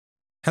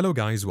Hello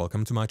guys,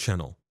 welcome to my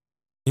channel.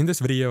 In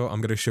this video,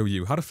 I'm going to show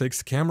you how to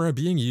fix camera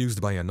being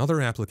used by another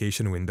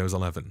application in Windows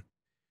 11.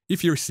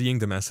 If you're seeing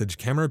the message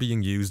camera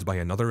being used by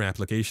another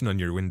application on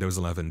your Windows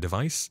 11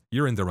 device,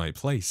 you're in the right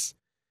place.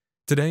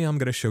 Today I'm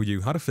going to show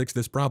you how to fix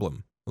this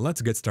problem.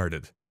 Let's get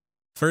started.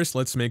 First,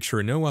 let's make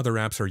sure no other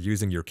apps are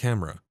using your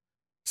camera.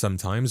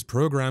 Sometimes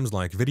programs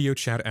like video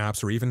chat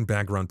apps or even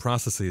background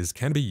processes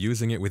can be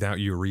using it without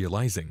you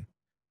realizing.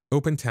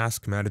 Open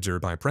Task Manager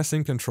by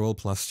pressing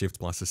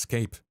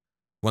Ctrl+Shift+Escape.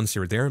 Once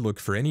you're there, look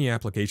for any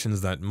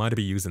applications that might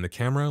be using the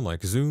camera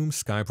like Zoom,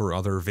 Skype, or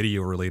other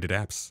video-related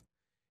apps.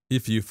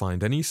 If you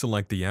find any,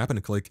 select the app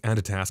and click Add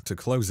a Task to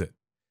close it.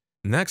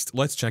 Next,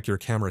 let's check your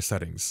camera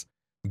settings.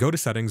 Go to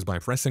Settings by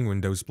pressing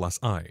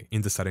Windows+I.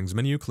 In the Settings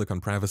menu, click on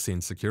Privacy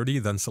and Security,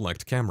 then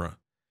select Camera.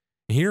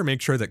 Here,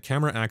 make sure that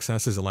camera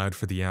access is allowed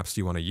for the apps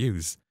you want to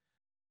use,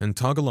 and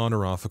toggle on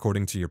or off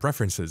according to your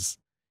preferences.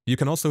 You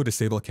can also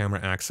disable camera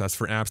access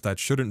for apps that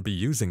shouldn't be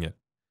using it.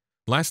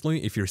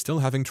 Lastly, if you're still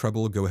having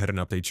trouble, go ahead and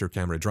update your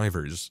camera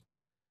drivers.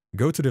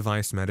 Go to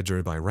Device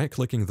Manager by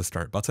right-clicking the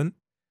Start button.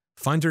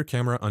 Find your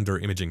camera under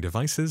Imaging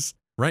Devices,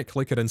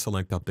 right-click it and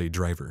select Update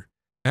Driver.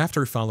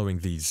 After following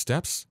these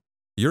steps,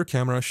 your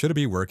camera should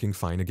be working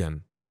fine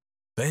again.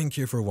 Thank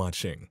you for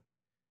watching.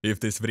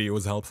 If this video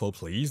was helpful,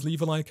 please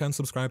leave a like and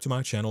subscribe to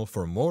my channel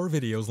for more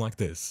videos like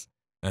this.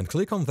 And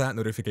click on that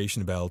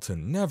notification bell to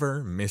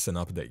never miss an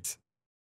update.